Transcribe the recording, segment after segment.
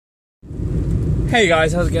Hey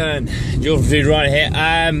guys, how's it going? Jordan Food right here.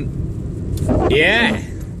 Yeah.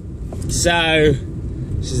 So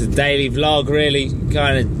this is a daily vlog, really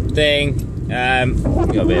kind of thing.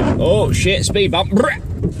 Got a bit of, oh shit, speed bump.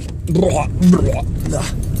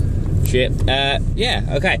 Shit.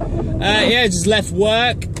 Yeah. Okay. Yeah, just left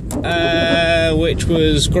work, which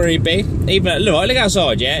was creepy. Even look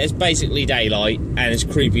outside. Yeah, it's basically daylight and it's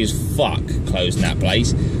creepy as fuck closing that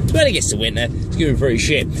place. So when it gets to winter, it's gonna be pretty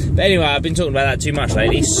shit. But anyway, I've been talking about that too much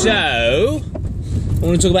lately. So I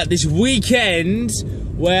want to talk about this weekend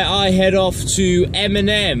where I head off to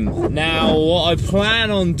Eminem. Now, what I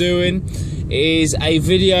plan on doing is a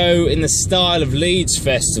video in the style of Leeds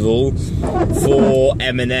Festival for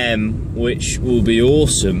Eminem, which will be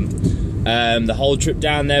awesome. The whole trip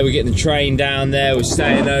down there, we're getting the train down there, we're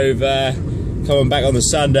staying over, coming back on the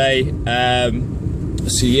Sunday.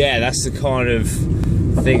 So yeah, that's the kind of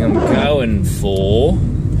thing I'm going for.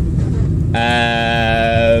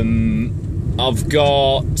 I've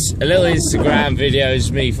got a little Instagram video,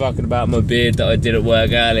 it's me fucking about my beard that I did at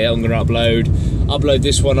work earlier. I'm gonna upload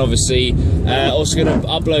this one, obviously. Also gonna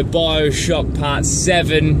upload Bioshock Part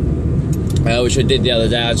 7, which I did the other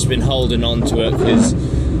day. I've just been holding on to it because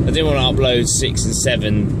I didn't want to upload 6 and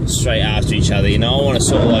 7 straight after each other, you know. I want to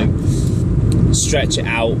sort of like stretch it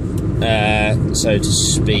out, so to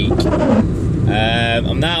speak.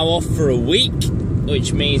 I'm now off for a week,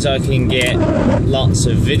 which means I can get lots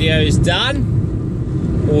of videos done,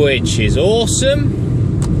 which is awesome.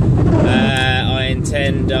 I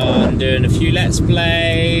intend on doing a few Let's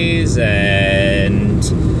Plays and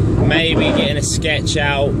maybe getting a sketch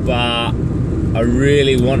out, but I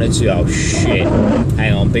really wanted to, oh shit,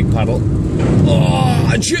 hang on, big puddle.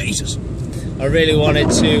 Oh, Jesus! I really wanted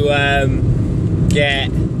to get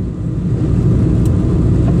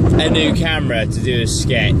a new camera to do a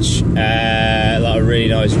sketch, like a really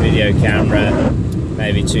nice video camera,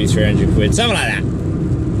 maybe 200-300 quid, something like that.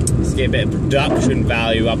 Let's get a bit of production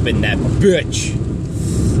value up in that bitch.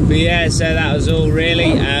 But yeah, so that was all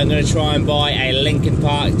really. I'm going to try and buy a Linkin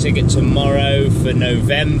Park ticket tomorrow for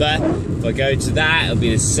November. If I go to that, it'll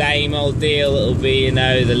be the same old deal. It'll be, you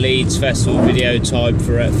know, the Leeds Festival video type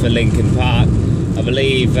for Linkin Park. I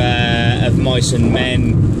believe Of Mice and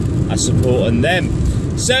Men are supporting them.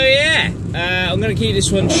 So yeah, I'm going to keep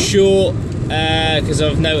this one short because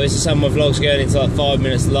I've noticed some of my vlogs going into like 5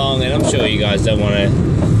 minutes long, and I'm sure you guys don't want to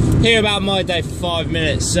hear about my day for 5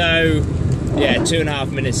 minutes. So yeah,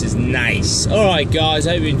 2.5 minutes is nice. Alright guys,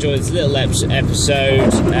 I hope you enjoyed this little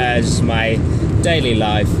episode. This is my daily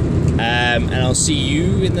life, and I'll see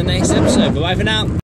you in the next episode. Bye for now.